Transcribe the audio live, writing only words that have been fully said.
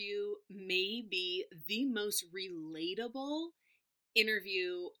may be the most relatable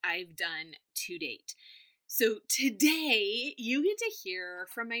interview I've done to date. So today you get to hear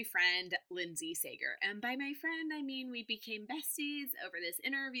from my friend Lindsay Sager. And by my friend, I mean we became besties over this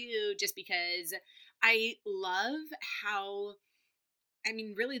interview just because I love how,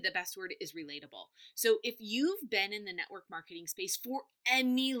 really the best word is relatable. So if you've been in the network marketing space for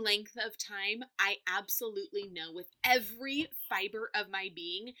any length of time, I absolutely know with every fiber of my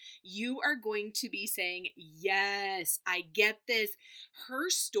being, you are going to be saying, yes, I get this. Her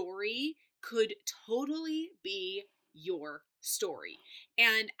story could totally be your story.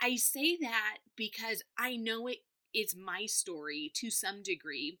 And I say that because I know it is my story to some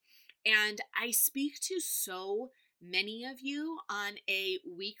degree. And I speak to so many of you on a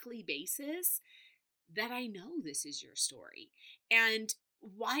weekly basis that I know this is your story. And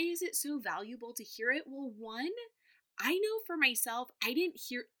why is it so valuable to hear it? Well, one, I know for myself, I didn't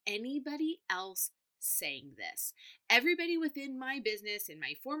hear anybody else saying this. Everybody within my business in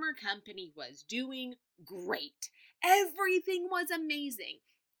my former company was doing great. Everything was amazing,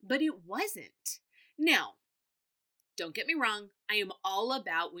 but it wasn't. Now, don't get me wrong. I am all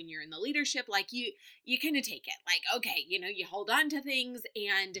about when you're in the leadership, like you kind of take it like, okay, you hold on to things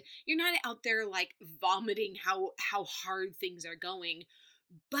and you're not out there like vomiting how hard things are going.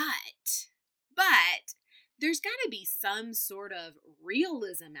 But there's got to be some sort of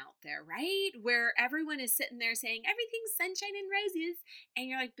realism out there, right? Where everyone is sitting there saying everything's sunshine and roses. And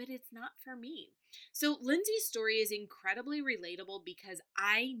you're like, but it's not for me. So Lindsay's story is incredibly relatable because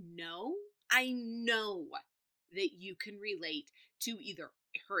I know that you can relate to either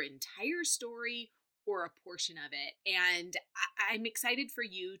her entire story or a portion of it. And I'm excited for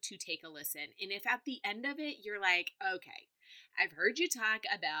you to take a listen. And if at the end of it, you're like, okay, I've heard you talk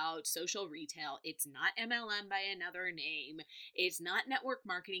about social retail. It's not MLM by another name. It's not network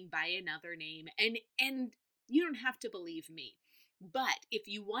marketing by another name. And you don't have to believe me. But if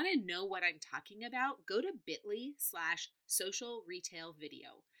you want to know what I'm talking about, go to bit.ly/social retail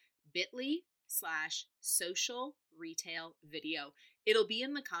video. bit.ly/social retail video. It'll be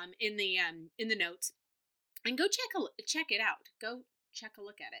in the notes, and go check it out. Go check a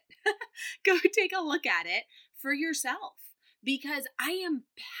look at it. Go take a look at it for yourself, because I am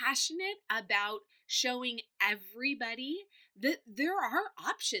passionate about showing everybody that there are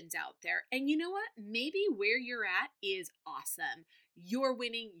options out there. And you know what? Maybe where you're at is awesome. You're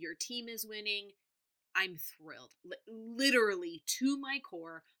winning. Your team is winning. I'm thrilled. Literally to my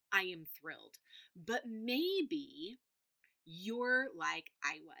core, I am thrilled. But maybe you're like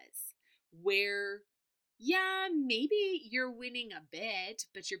I was, where, yeah, maybe you're winning a bit,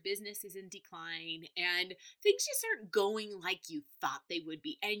 but your business is in decline and things just aren't going like you thought they would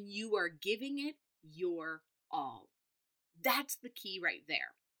be, and you are giving it your all. That's the key right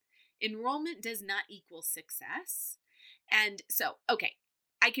there. Enrollment does not equal success. And so, okay,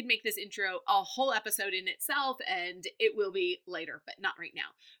 I could make this intro a whole episode in itself, and it will be later, but not right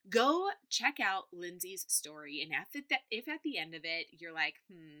now. Go check out Lindsay's story, and if at the end of it, you're like,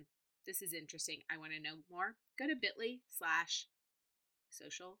 this is interesting, I want to know more, go to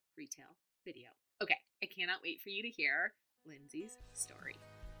bit.ly/social retail video. Okay, I cannot wait for you to hear Lindsay's story.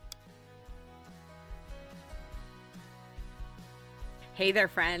 Hey there,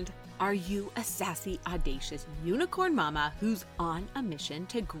 friend. Are you a sassy, audacious unicorn mama who's on a mission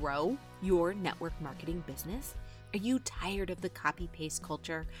to grow your network marketing business? Are you tired of the copy-paste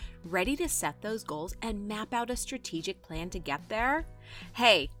culture, ready to set those goals and map out a strategic plan to get there?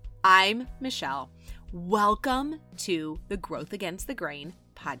 Hey, I'm Michelle. Welcome to the Growth Against the Grain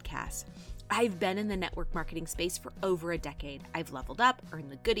podcast. I've been in the network marketing space for over a decade. I've leveled up,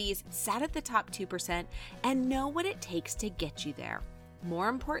 earned the goodies, sat at the top 2%, and know what it takes to get you there. More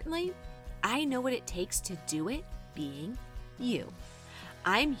importantly, I know what it takes to do it being you.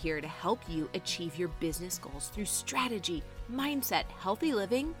 I'm here to help you achieve your business goals through strategy, mindset, healthy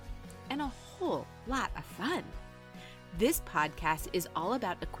living, and a whole lot of fun. This podcast is all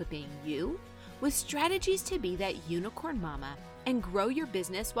about equipping you with strategies to be that unicorn mama and grow your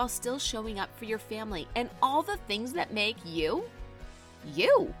business while still showing up for your family and all the things that make you,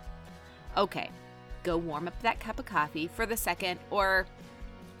 you. Okay. Go warm up that cup of coffee for the second, or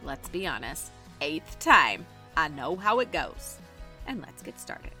let's be honest, 8th time. I know how it goes. And let's get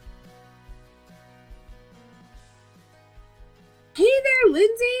started. Hey there,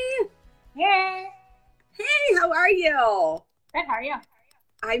 Lindsay. Hey. Hey, how are you? Good, how are you?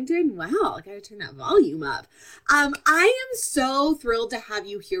 I'm doing well. I gotta turn that volume up. I am so thrilled to have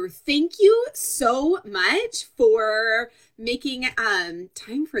you here. Thank you so much for making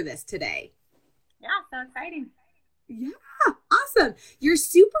time for this today. Yeah, so exciting. Yeah, awesome. You're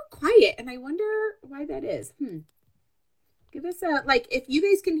super quiet, and I wonder why that is. Give us a like if you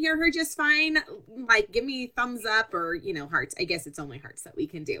guys can hear her just fine, like give me thumbs up or hearts. I guess it's only hearts that we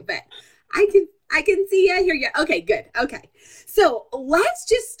can do, but I can see you, hear you. Okay, good. Okay. So let's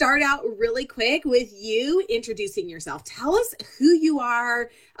just start out really quick with you introducing yourself. Tell us who you are,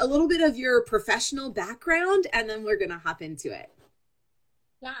 a little bit of your professional background, and then we're gonna hop into it.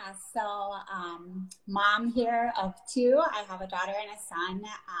 Yeah, mom here of two. I have a daughter and a son.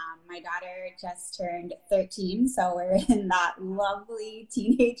 My daughter just turned 13, so we're in that lovely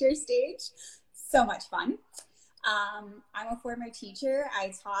teenager stage. So much fun. I'm a former teacher.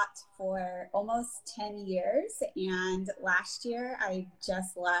 I taught for almost 10 years, and last year I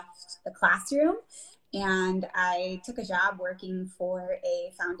just left the classroom and I took a job working for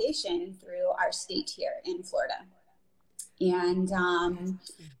a foundation through our state here in Florida. And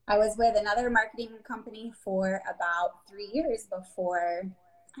I was with another marketing company for about 3 years before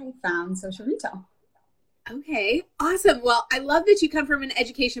I found social retail. Okay, awesome. Well, I love that you come from an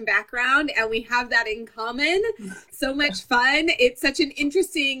education background and we have that in common. So much fun. It's such an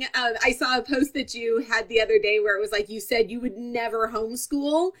interesting. I saw a post that you had the other day where it was like you said you would never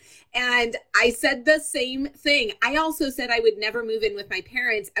homeschool. And I said the same thing. I also said I would never move in with my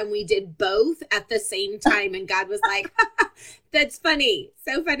parents. And we did both at the same time. And God was like, that's funny.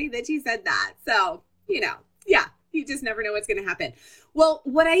 So funny that you said that. So, yeah, you just never know what's going to happen. Well,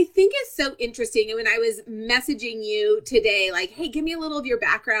 what I think is so interesting, and when I was messaging you today, like, hey, give me a little of your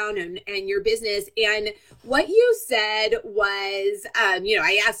background and your business. And what you said was,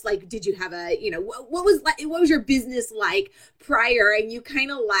 I asked, like, did you have what was your business like prior? And you kind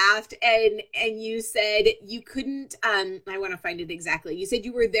of laughed and you said you couldn't, I want to find it exactly. You said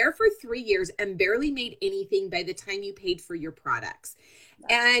you were there for 3 years and barely made anything by the time you paid for your products.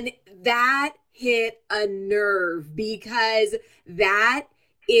 And that hit a nerve because that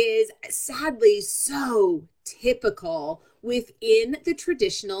is sadly so typical within the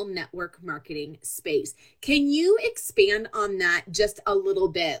traditional network marketing space. Can you expand on that just a little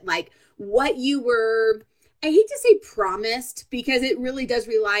bit? Like what you were, I hate to say promised because it really does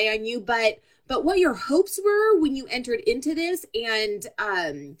rely on you, but what your hopes were when you entered into this and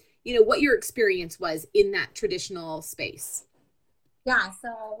what your experience was in that traditional space. Yeah, so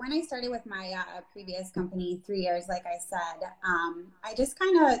when I started with my previous company 3 years, like I said, I just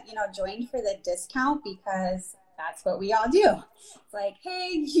kind of, joined for the discount because that's what we all do. It's like,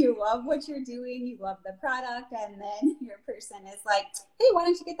 hey, you love what you're doing, you love the product, and then your person is like, hey, why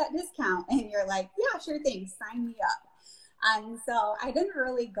don't you get that discount? And you're like, yeah, sure thing, sign me up. And so I didn't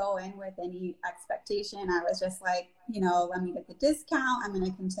really go in with any expectation. I was just like, let me get the discount. I'm going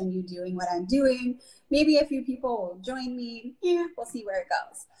to continue doing what I'm doing. Maybe a few people will join me. Yeah, we'll see where it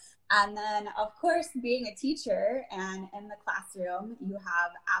goes. And then, of course, being a teacher and in the classroom, you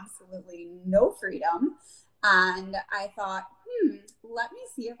have absolutely no freedom. And I thought, let me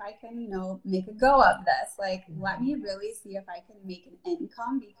see if I can, make a go of this. Like, let me really see if I can make an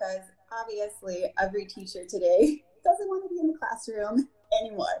income because obviously every teacher today doesn't want to be in the classroom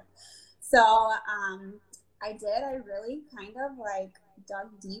anymore. So I did. I really kind of like dug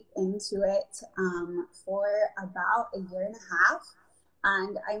deep into it for about a year and a half.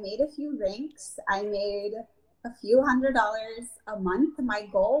 And I made a few ranks. I made a few $100s a month. My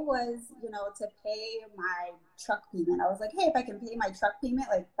goal was, to pay my truck payment. I was like, hey, if I can pay my truck payment,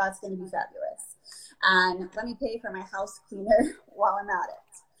 like that's going to be fabulous. And let me pay for my house cleaner while I'm at it.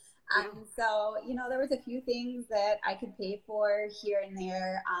 So, there was a few things that I could pay for here and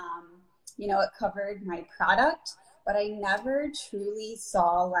there. It covered my product, but I never truly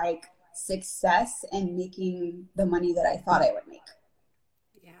saw like success in making the money that I thought I would make.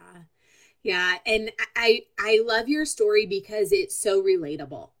 Yeah. Yeah, and I love your story because it's so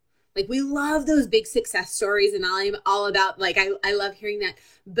relatable. Like we love those big success stories and I'm all about like I love hearing that,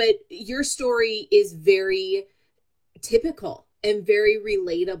 but your story is very typical and very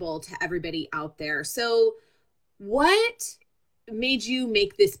relatable to everybody out there. So, what made you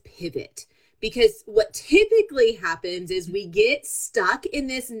make this pivot? Because what typically happens is we get stuck in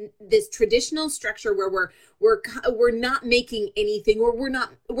this traditional structure where we're not making anything, or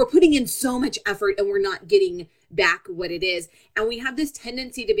we're putting in so much effort and we're not getting back what it is, and we have this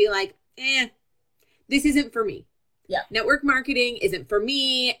tendency to be like, this isn't for me. Yeah. Network marketing isn't for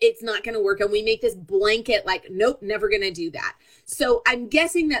me. It's not going to work. And we make this blanket like, nope, never going to do that. So I'm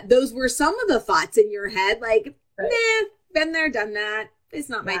guessing that those were some of the thoughts in your head. Like, right. Nah, been there, done that. It's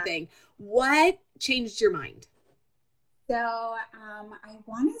not my thing. What changed your mind? So I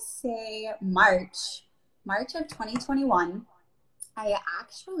want to say March of 2021. I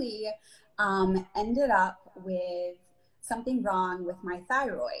actually ended up with something wrong with my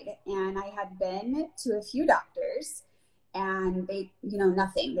thyroid. And I had been to a few doctors and they,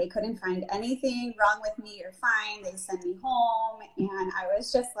 nothing. They couldn't find anything wrong with me. You're fine. They sent me home. And I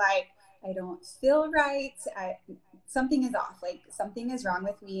was just like, I don't feel right. Something is off. Like something is wrong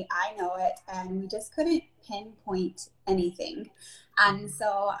with me. I know it. And we just couldn't pinpoint anything. And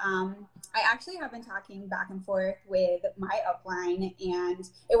so I actually have been talking back and forth with my upline, and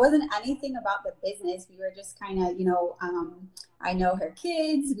it wasn't anything about the business. We were just kind of, I know her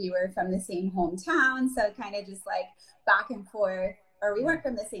kids. We were from the same hometown. So kind of just like back and forth, or we weren't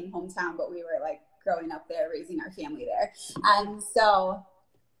from the same hometown, but we were like growing up there, raising our family there. And so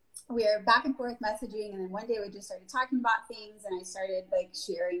we were back and forth messaging, and then one day we just started talking about things, and I started like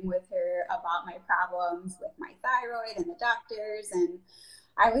sharing with her about my problems with my thyroid and the doctors, and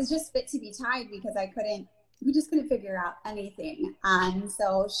I was just fit to be tied because we just couldn't figure out anything. And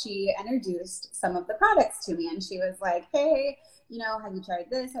so she introduced some of the products to me, and she was like, hey, have you tried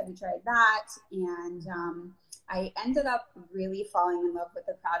this? Have you tried that? And I ended up really falling in love with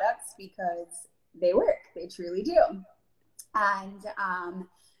the products because they work. They truly do. And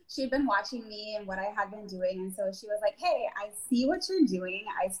she'd been watching me and what I had been doing. And so she was like, hey, I see what you're doing.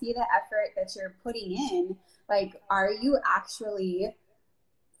 I see the effort that you're putting in. Like, are you actually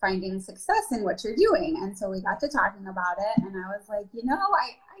finding success in what you're doing? And so we got to talking about it. And I was like, I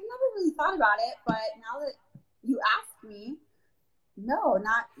never really thought about it. But now that you asked me, no,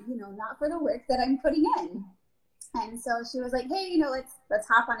 not for the work that I'm putting in. And so she was like, hey, let's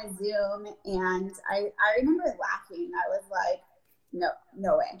hop on a Zoom. And I remember laughing. I was like,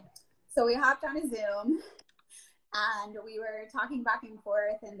 no way. So we hopped on a Zoom and we were talking back and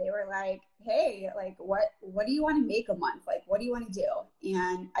forth, and they were like, hey, like, what do you want to make a month? Like, what do you want to do?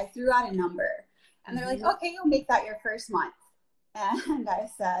 And I threw out a number, and they're like, okay, you'll make that your first month. And I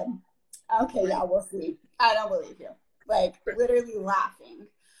said, okay, yeah, we'll see. I don't believe you. Like, literally laughing.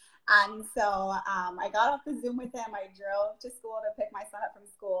 And so I got off the Zoom with him. I drove to school to pick my son up from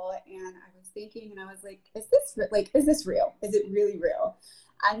school, and I was thinking, and I was like, is this real? Is it really real?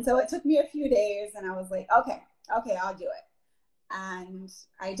 And so it took me a few days, and I was like, okay, I'll do it. And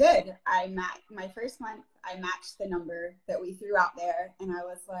I did. My first month, I matched the number that we threw out there. And I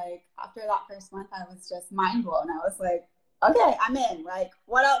was like, after that first month, I was just mind blown. I was like, okay, I'm in. Like,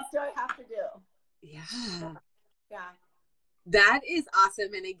 what else do I have to do? Yeah. Yeah. That is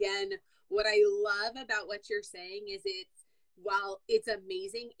awesome. And again, what I love about what you're saying is while it's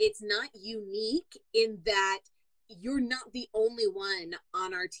amazing, it's not unique in that you're not the only one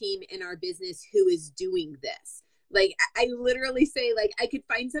on our team in our business who is doing this. Like, I literally say, like, I could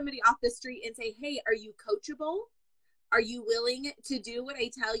find somebody off the street and say, hey, are you coachable? Are you willing to do what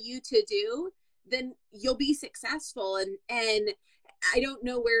I tell you to do? Then you'll be successful. And I don't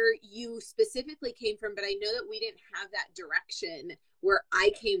know where you specifically came from, but I know that we didn't have that direction where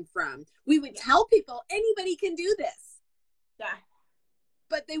I came from. We would tell people anybody can do this. Yeah.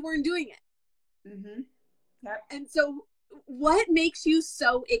 But they weren't doing it. Mm-hmm. Yep. And so what makes you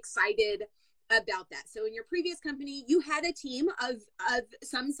so excited about that? So in your previous company, you had a team of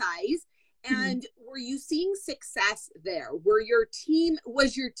some size, and were you seeing success there? Was your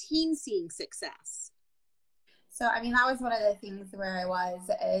team seeing success? So, I mean, that was one of the things where I was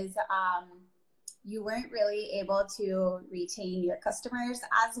is you weren't really able to retain your customers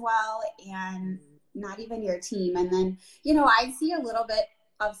as well, and not even your team. And then, I see a little bit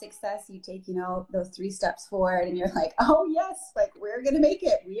of success. You take, those 3 steps forward, and you're like, oh yes, like, we're going to make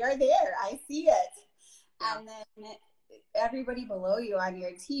it. We are there. I see it. Yeah. And then everybody below you on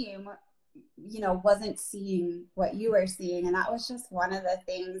your team, wasn't seeing what you were seeing. And that was just one of the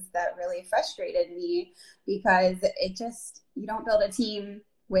things that really frustrated me, because you don't build a team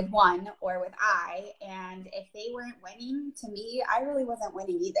with one or with I. And if they weren't winning, to me, I really wasn't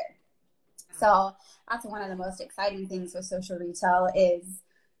winning either. So that's one of the most exciting things with social retail is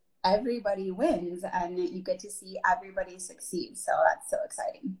everybody wins and you get to see everybody succeed. So that's so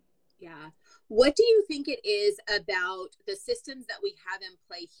exciting. Yeah. What do you think it is about the systems that we have in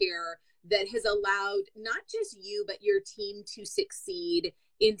play here that has allowed not just you, but your team to succeed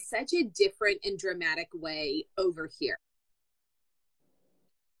in such a different and dramatic way over here?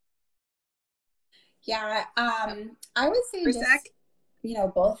 Yeah. I would say For sec?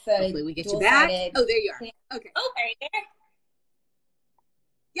 Both the hopefully we get you back. Oh, there you are. Okay. Oh, are you there?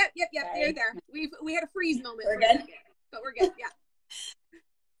 Yep. Sorry. There. We had a freeze moment. We're good, but we're good. Yeah.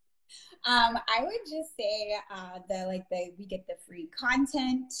 I would just say we get the free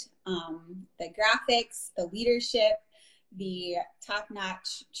content, the graphics, the leadership, the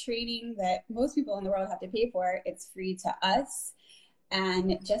top-notch training that most people in the world have to pay for. It's free to us.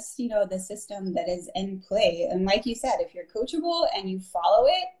 and just, the system that is in play. And like you said, if you're coachable and you follow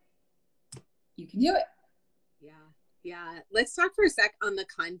it, you can do it. Yeah. Yeah. Let's talk for a sec on the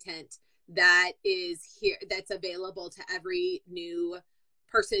content that is here, that's available to every new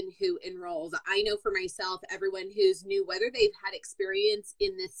person who enrolls. I know for myself, everyone who's new, whether they've had experience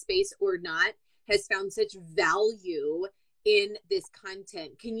in this space or not, has found such value in this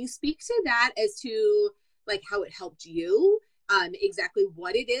content. Can you speak to that as to like how it helped you, exactly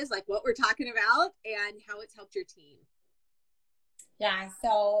what it is, like what we're talking about, and how it's helped your team? Yeah.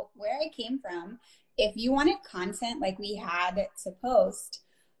 So where I came from, if you wanted content like we had to post,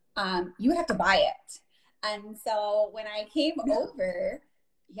 you have to buy it. And so when I came over,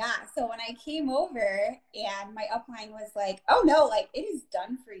 yeah, so when I came over and my upline was like, oh no, like it is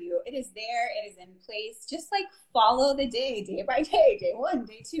done for you. It is there, it is in place. Just like follow the day by day, day one,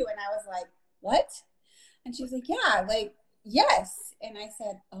 day two. And I was like, what? And she was like, yeah, like, yes. And I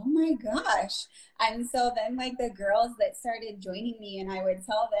said, oh my gosh. And so then, like, the girls that started joining me, and I would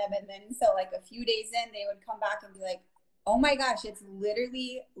tell them. And then, so like a few days in, they would come back and be like, oh my gosh, it's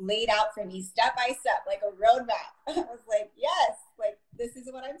literally laid out for me step by step, like a roadmap. I was like, yes, like, this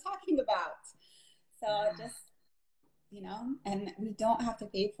is what I'm talking about. So just, and we don't have to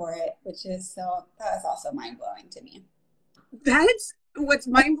pay for it, which is that was also mind blowing to me. That's what's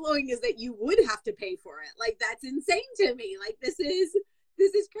mind blowing, is that you would have to pay for it. Like that's insane to me. Like this is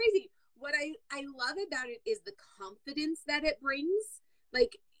crazy. What I love about it is the confidence that it brings.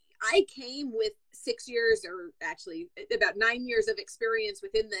 Like I came with 6 years, or actually about 9 years of experience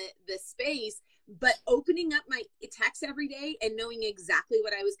within the space, but opening up my text every day and knowing exactly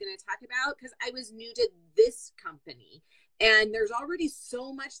what I was going to talk about, because I was new to this company. And there's already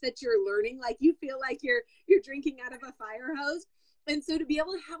so much that you're learning. Like you feel like you're drinking out of a fire hose. And so to be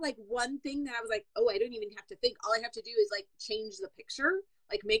able to have like one thing that I was like, oh, I don't even have to think. All I have to do is like change the picture,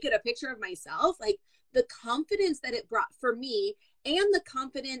 like make it a picture of myself. Like the confidence that it brought for me, and the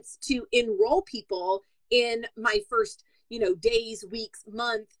confidence to enroll people in my first, days, weeks,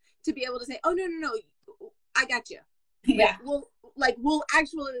 month, to be able to say, oh, no, I got you. Yeah. We'll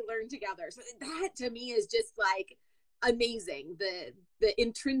actually learn together. So that to me is just like amazing, the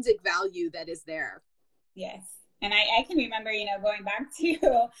intrinsic value that is there. Yes. And I can remember, going back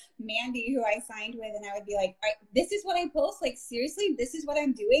to Mandy, who I signed with, and I would be like, this is what I post. Like, seriously, this is what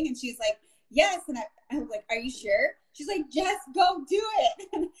I'm doing. And she's like, yes. And I was like, are you sure? She's like, just go do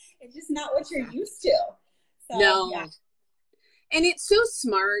it. It's just not what you're used to. So, no. Yeah. And it's so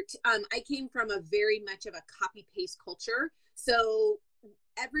smart. I came from a very much of a copy paste culture. So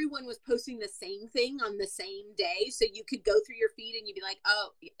everyone was posting the same thing on the same day. So you could go through your feed and you'd be like, oh,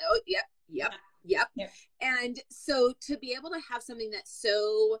 yep. Yep. And so to be able to have something that's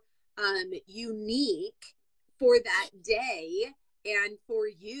so unique for that day and for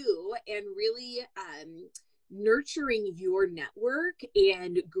you, and really nurturing your network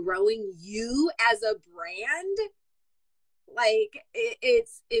and growing you as a brand, like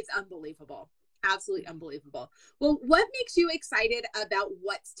it's unbelievable. Absolutely unbelievable. Well, what makes you excited about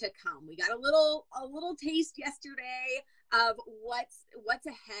what's to come? We got a little taste yesterday of what's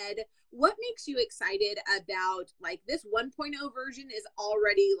ahead. What makes you excited about, like, this 1.0 version is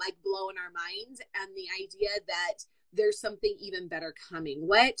already like blowing our minds, and the idea that there's something even better coming?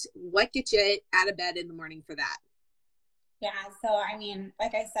 What gets you out of bed in the morning for that? Yeah, so I mean,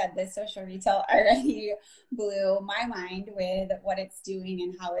 like I said, this social retail already blew my mind with what it's doing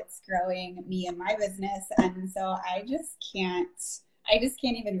and how it's growing me and my business. And so I just can't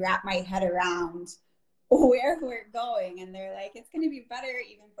even wrap my head around where we're going. And they're like, it's going to be better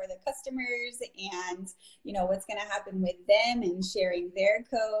even for the customers, and what's going to happen with them and sharing their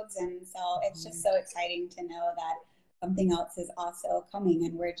codes. And so it's just so exciting to know that something else is also coming,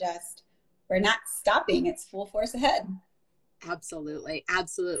 and we're not stopping. It's full force ahead. Absolutely.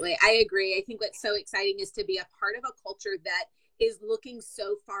 Absolutely. I agree. I think what's so exciting is to be a part of a culture that is looking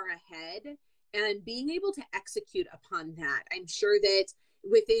so far ahead and being able to execute upon that. I'm sure that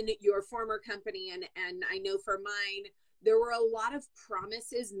within your former company, and I know for mine, there were a lot of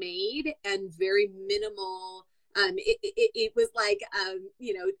promises made and very minimal. It was like,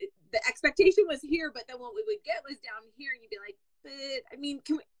 the expectation was here, but then what we would get was down here, and you'd be like, but I mean,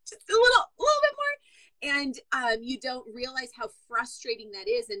 can we just a little bit more? And you don't realize how frustrating that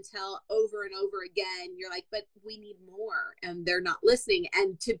is until over and over again you're like, but we need more, and they're not listening.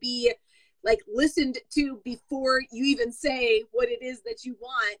 And to be like listened to before you even say what it is that you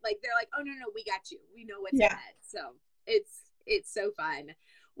want, like they're like, oh no, we got you, we know what's ahead. So it's so fun.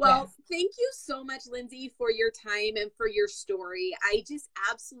 Well, yes. Thank you so much, Lindsay, for your time and for your story. I just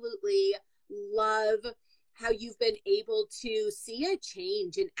absolutely love how you've been able to see a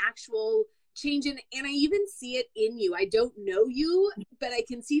change, an actual change. And I even see it in you. I don't know you, but I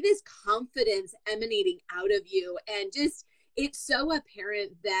can see this confidence emanating out of you. And just, it's so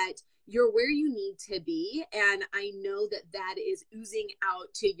apparent that you're where you need to be. And I know that that is oozing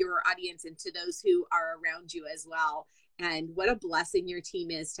out to your audience and to those who are around you as well. And what a blessing your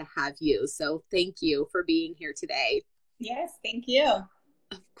team is to have you. So thank you for being here today. Yes, thank you.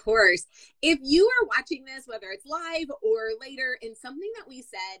 Of course. If you are watching this, whether it's live or later, and something that we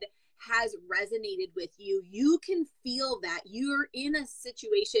said has resonated with you, you can feel that you're in a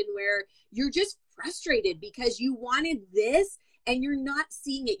situation where you're just frustrated because you wanted this and you're not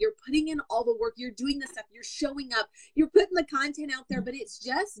seeing it. You're putting in all the work, you're doing the stuff, you're showing up, you're putting the content out there, but it's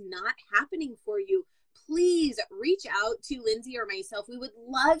just not happening for you. Please reach out to Lindsay or myself. We would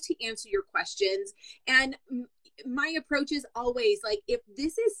love to answer your questions. And my approach is always like, if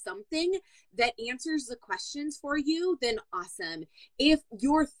this is something that answers the questions for you, then awesome. If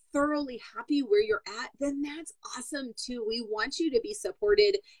you're thoroughly happy where you're at, then that's awesome too. We want you to be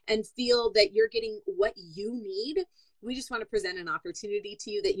supported and feel that you're getting what you need. We just want to present an opportunity to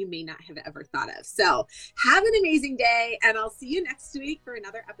you that you may not have ever thought of. So have an amazing day, and I'll see you next week for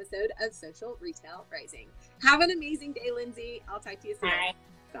another episode of Social Retail Rising. Have an amazing day, Lindsay. I'll talk to you soon. Bye.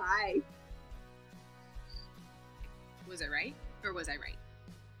 Bye. Was I right or was I right?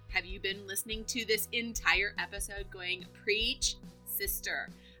 Have you been listening to this entire episode going, preach, sister?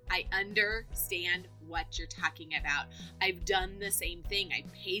 I understand what you're talking about. I've done the same thing. I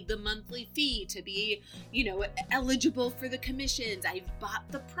paid the monthly fee to be, eligible for the commissions. I've bought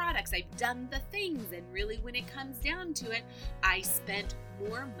the products. I've done the things. And really, when it comes down to it, I spent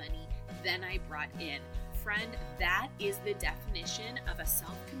more money than I brought in. Friend, that is the definition of a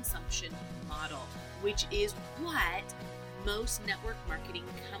self-consumption model, which is what most network marketing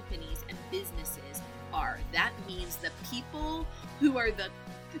companies and businesses are. That means the people who are the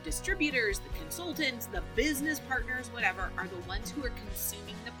distributors, the consultants, the business partners, whatever, are the ones who are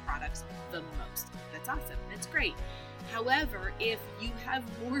consuming the products the most. That's awesome. That's great. However, if you have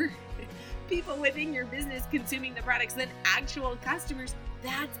more people within your business consuming the products than actual customers,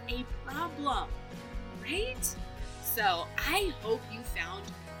 that's a problem, right? So I hope you found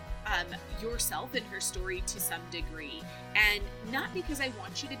yourself in her story to some degree. And not because I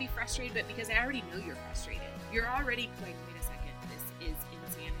want you to be frustrated, but because I already know you're frustrated. You're already going, wait a second, this is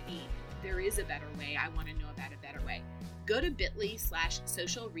insanity. There is a better way. I want to know about a better way. Go to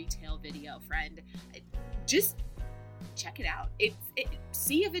bit.ly/social retail video, friend. Just check it out.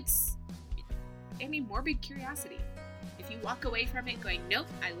 See if it's, morbid curiosity. If you walk away from it going, nope,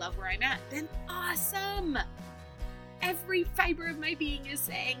 I love where I'm at, then awesome. Every fiber of my being is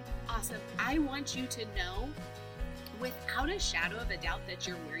saying, awesome. I want you to know without a shadow of a doubt that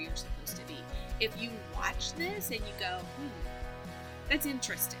you're where you're supposed to be. If you watch this and you go, that's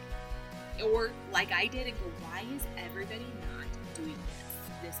interesting. Or like I did and go, why is everybody not doing this?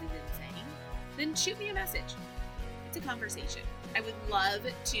 This is insane. Then shoot me a message. It's a conversation. I would love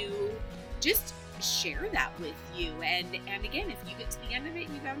to just share that with you. And again, if you get to the end of it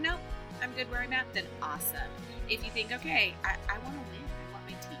and you go, nope, I'm good where I'm at, then awesome. If you think, okay, I want to win, I want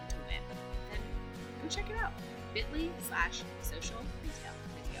my team to win, then go check it out. bit.ly/social retail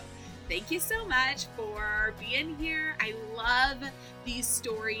video. Thank you so much for being here. I love these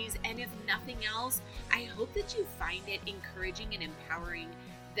stories. And if nothing else, I hope that you find it encouraging and empowering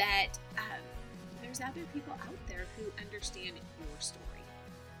that there's other people out there who understand your story.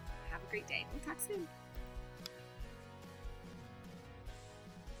 Have a great day. We'll talk soon.